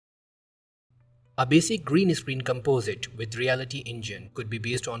A basic green screen composite with Reality Engine could be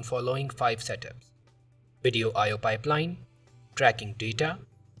based on following 5 setups: Video I/O pipeline, tracking data,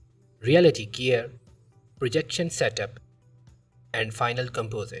 Reality Gear, projection setup, and Final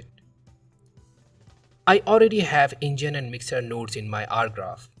Composite. I already have engine and mixer nodes in my R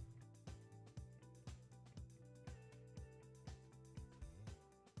graph.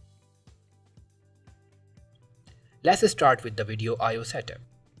 Let's start with the Video I/O setup.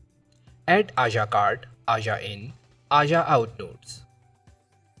 Add AJA card, AJA in, AJA out nodes.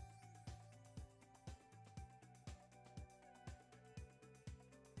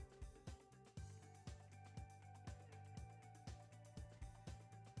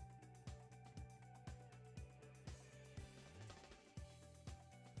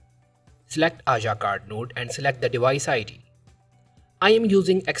 Select AJA card node and select the device ID. I am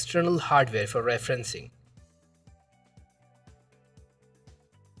using external hardware for referencing.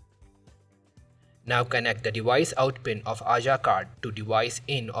 Now connect the device out pin of AJA card to device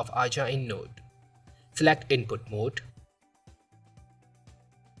in of AJA in node. Select input mode.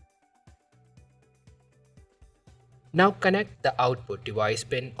 Now connect the output device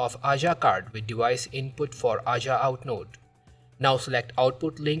pin of AJA card with device input for AJA out node. Now select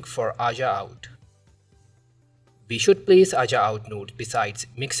output link for AJA out. We should place AJA out node besides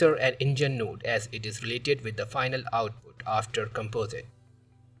mixer and engine node as it is related with the final output after composite.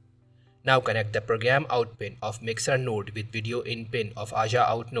 Now connect the program out pin of mixer node with video in pin of AJA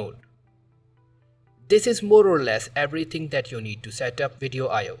out node. This is more or less everything that you need to set up Video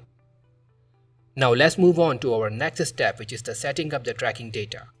I/O. Now let's move on to our next step, which is the setting up the tracking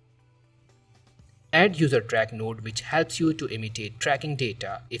data. Add user track node, which helps you to imitate tracking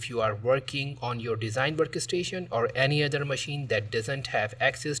data if you are working on your design workstation or any other machine that doesn't have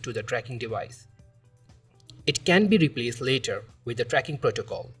access to the tracking device. It can be replaced later with the tracking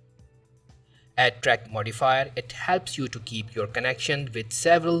protocol. Add track modifier. It helps you to keep your connection with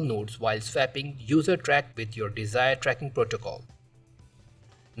several nodes while swapping user track with your desired tracking protocol.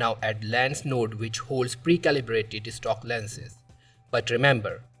 Now add lens node, which holds pre-calibrated stock lenses. But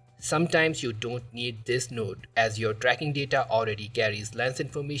remember, sometimes you don't need this node as your tracking data already carries lens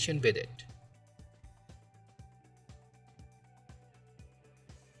information with it.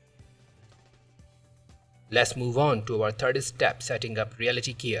 Let's move on to our third step, setting up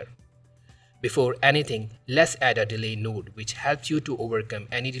Reality Gear. Before anything, let's add a delay node which helps you to overcome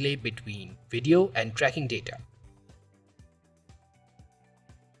any delay between video and tracking data.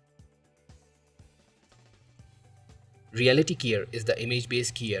 Reality Gear is the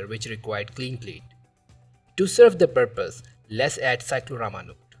image-based gear which required clean plate. To serve the purpose, let's add cyclorama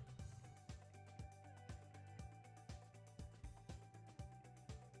node.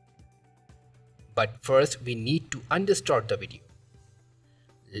 But first we need to undistort the video.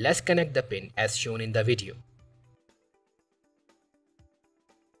 Let's connect the pin as shown in the video.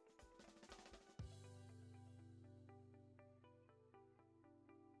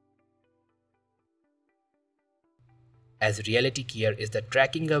 As Reality Gear is the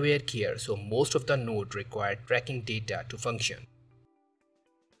tracking aware gear, so most of the nodes require tracking data to function.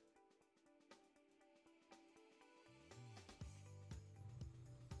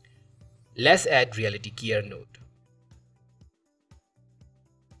 Let's add Reality Gear node.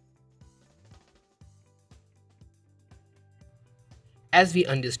 As we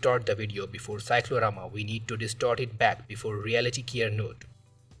undistort the video before cyclorama, we need to distort it back before Reality Gear node.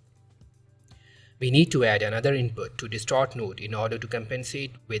 We need to add another input to distort node in order to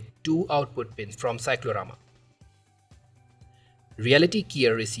compensate with 2 output pins from cyclorama. Reality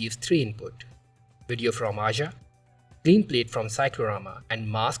Gear receives 3 input: video from AJA, clean plate from cyclorama,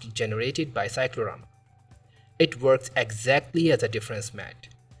 and mask generated by cyclorama. It works exactly as a difference mat,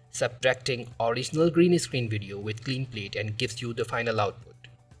 subtracting original green screen video with clean plate and gives you the final output.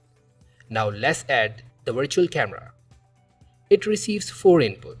 Now let's add the virtual camera. It receives 4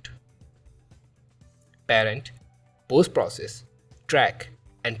 input: parent, post-process, track,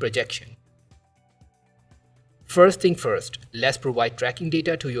 and projection. First thing first, let's provide tracking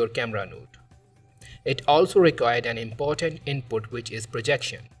data to your camera node. It also required an important input, which is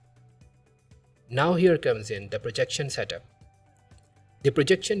projection. Now here comes in the projection setup. The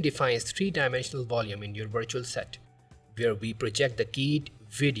projection defines 3-dimensional volume in your virtual set, where we project the keyed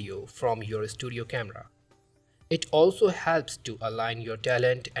video from your studio camera. It also helps to align your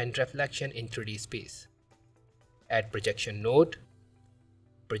talent and reflection in 3D space. Add projection node,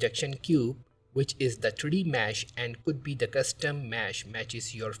 projection cube, which is the 3D mesh and could be the custom mesh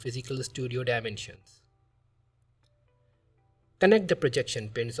matches your physical studio dimensions. Connect the projection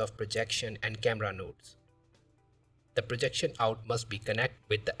pins of projection and camera nodes. the projection out must be connected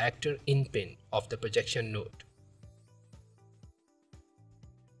with the actor in pin of the projection node.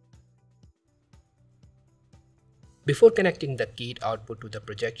 Before connecting the keyed output to the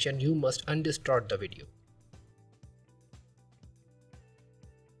projection, you must undistort the video.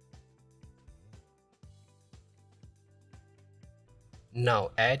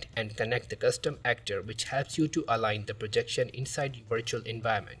 Now add and connect the custom actor which helps you to align the projection inside your virtual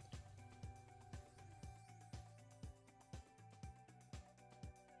environment.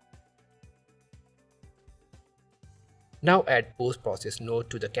 Now add post-process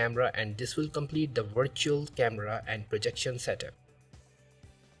node to the camera, and this will complete the virtual camera and projection setup.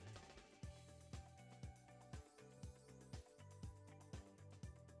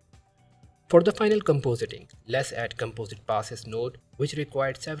 For the final compositing, let's add composite passes node, which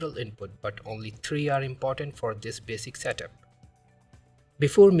required several inputs but only 3 are important for this basic setup.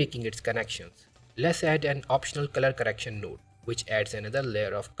 Before making its connections, let's add an optional color correction node, which adds another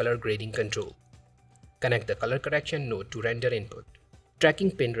layer of color grading control. Connect the color correction node to render input. Tracking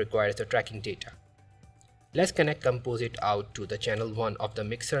pin requires the tracking data. Let's connect composite out to the channel 1 of the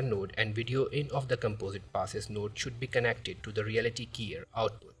mixer node, and video in of the composite passes node should be connected to the reality keyer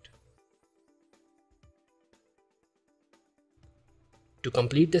output. To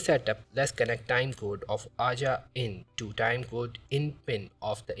complete the setup, let's connect timecode of AJA in to timecode in pin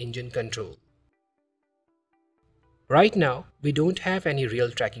of the engine control. Right now, we don't have any real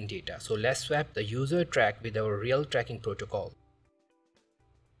tracking data, so let's swap the user track with our real tracking protocol.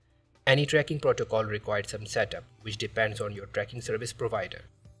 Any tracking protocol requires some setup, which depends on your tracking service provider.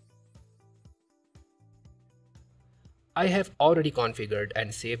 I have already configured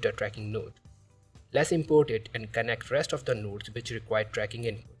and saved a tracking node. Let's import it and connect rest of the nodes which require tracking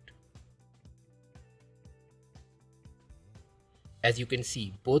input. As you can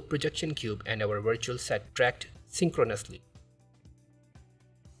see, both projection cube and our virtual set tracked synchronously.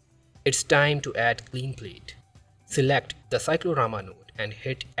 It's time to add clean plate. Select the cyclorama node and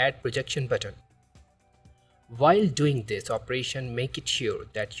hit Add Projection button. While doing this operation, make it sure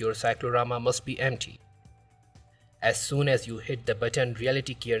that your cyclorama must be empty. As soon as you hit the button,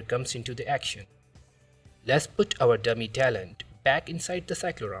 reality keyer comes into the action. Let's put our dummy talent back inside the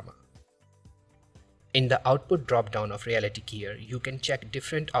cyclorama. In the output drop-down of reality keyer, you can check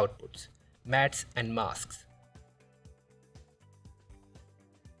different outputs, mattes and masks.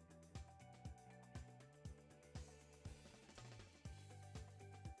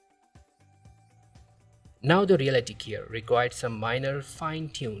 Now the reality keyer required some minor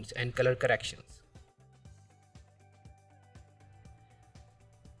fine-tunes and color corrections.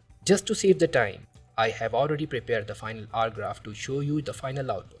 Just to save the time, I have already prepared the final R graph to show you the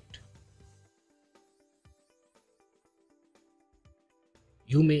final output.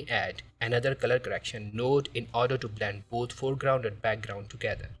 You may add another color correction node in order to blend both foreground and background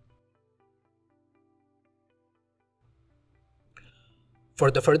together. For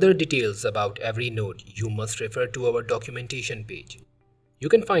the further details about every node, you must refer to our documentation page. You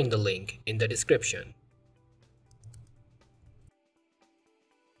can find the link in the description.